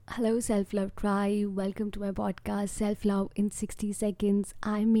Hello, Self Love Tribe. Welcome to my podcast, Self Love in 60 Seconds.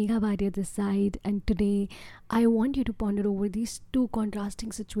 I'm Megha Bhatia this side, and today I want you to ponder over these two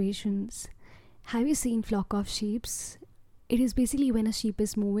contrasting situations. Have you seen flock of sheeps? It is basically when a sheep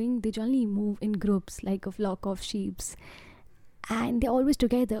is moving, they generally move in groups like a flock of sheeps, and they're always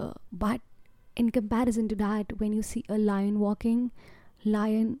together. But in comparison to that, when you see a lion walking,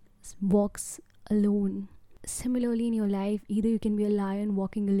 lion walks alone. Similarly, in your life, either you can be a lion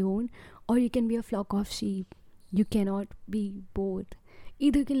walking alone or you can be a flock of sheep. You cannot be both.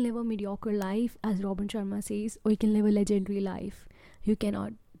 Either you can live a mediocre life, as Robin Sharma says, or you can live a legendary life. You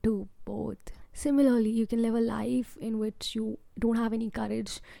cannot do both. Similarly, you can live a life in which you don't have any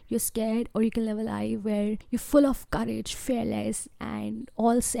courage, you're scared, or you can live a life where you're full of courage, fearless, and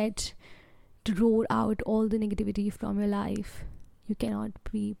all set to roar out all the negativity from your life. You cannot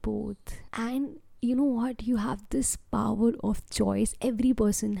be both. And you know what? You have this power of choice. Every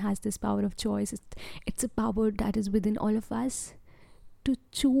person has this power of choice. It's a power that is within all of us to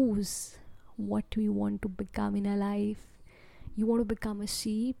choose what we want to become in our life. You want to become a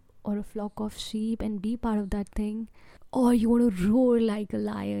sheep or a flock of sheep and be part of that thing, or you want to roar like a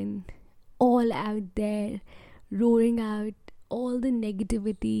lion, all out there, roaring out all the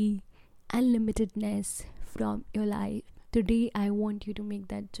negativity and limitedness from your life. Today, I want you to make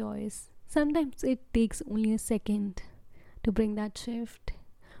that choice. Sometimes it takes only a second to bring that shift.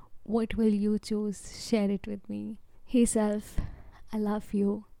 What will you choose? Share it with me. Hey, self, I love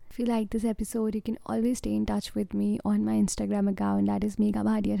you. If you like this episode, you can always stay in touch with me on my Instagram account, that is Megha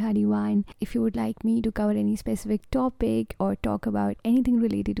Bhatia 31. If you would like me to cover any specific topic or talk about anything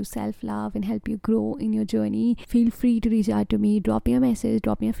related to self-love and help you grow in your journey, feel free to reach out to me, drop me a message,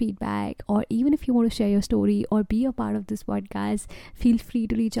 drop me a feedback, or even if you want to share your story or be a part of this podcast, feel free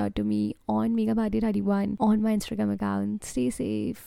to reach out to me on Megha Bhatia 31 on my Instagram account. Stay safe.